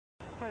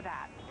for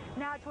that.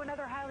 Now to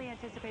another highly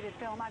anticipated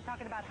film. I'm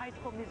talking about High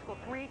School Musical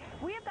 3.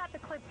 We have got the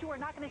clips you are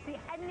not going to see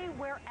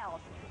anywhere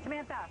else.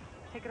 Samantha,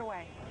 take it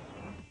away.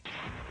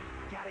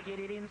 Gotta get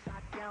it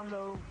inside down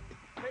low.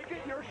 Make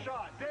it your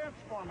shot. Dance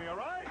for me, all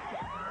right?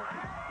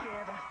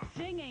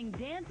 Singing,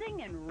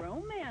 dancing, and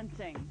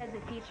romancing. As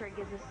a teacher, it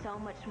gives us so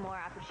much more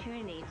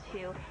opportunity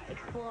to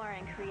explore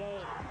and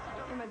create.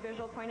 From a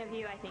visual point of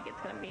view, I think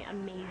it's going to be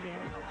amazing.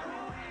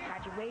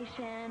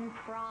 Graduation,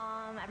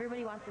 prom,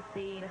 everybody wants to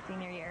see the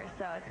senior year,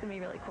 so it's going to be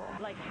really cool.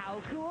 Like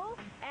how cool?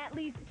 At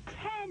least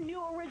 10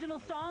 new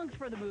original songs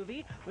for the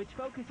movie, which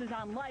focuses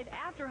on life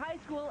after high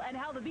school and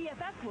how the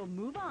BFFs will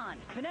move on.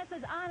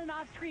 Vanessa's on and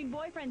off-screen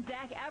boyfriend,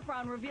 Zac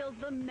Efron, reveals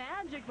the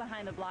magic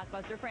behind the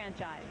blockbuster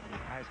franchise.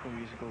 High School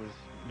Musical is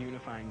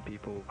unifying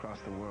people across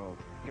the world.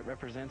 It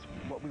represents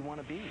what we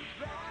want to be.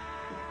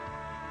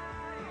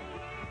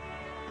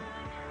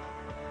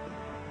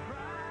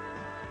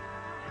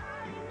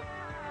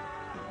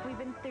 We've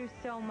been through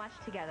so much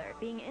together.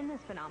 Being in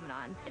this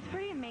phenomenon, it's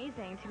pretty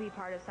amazing to be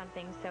part of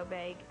something so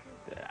big.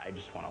 I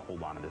just want to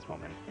hold on to this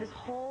moment. This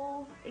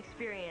whole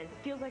experience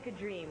feels like a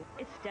dream.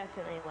 It's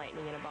definitely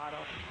lightning in a bottle.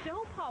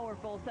 So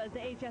powerful, says the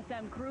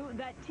HSM crew,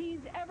 that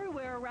teens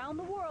everywhere around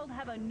the world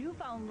have a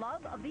newfound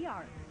love of the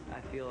arts. I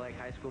feel like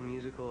High School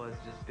Musical has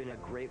just been a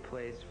great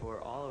place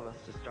for all of us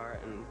to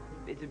start, and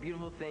it's a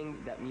beautiful thing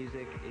that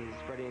music is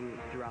spreading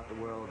throughout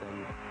the world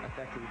and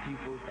affecting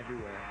people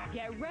everywhere.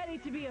 Get ready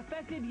to be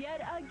affected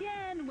yet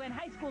again when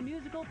High School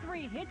Musical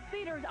 3 hits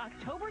theaters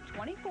October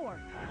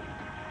 24th.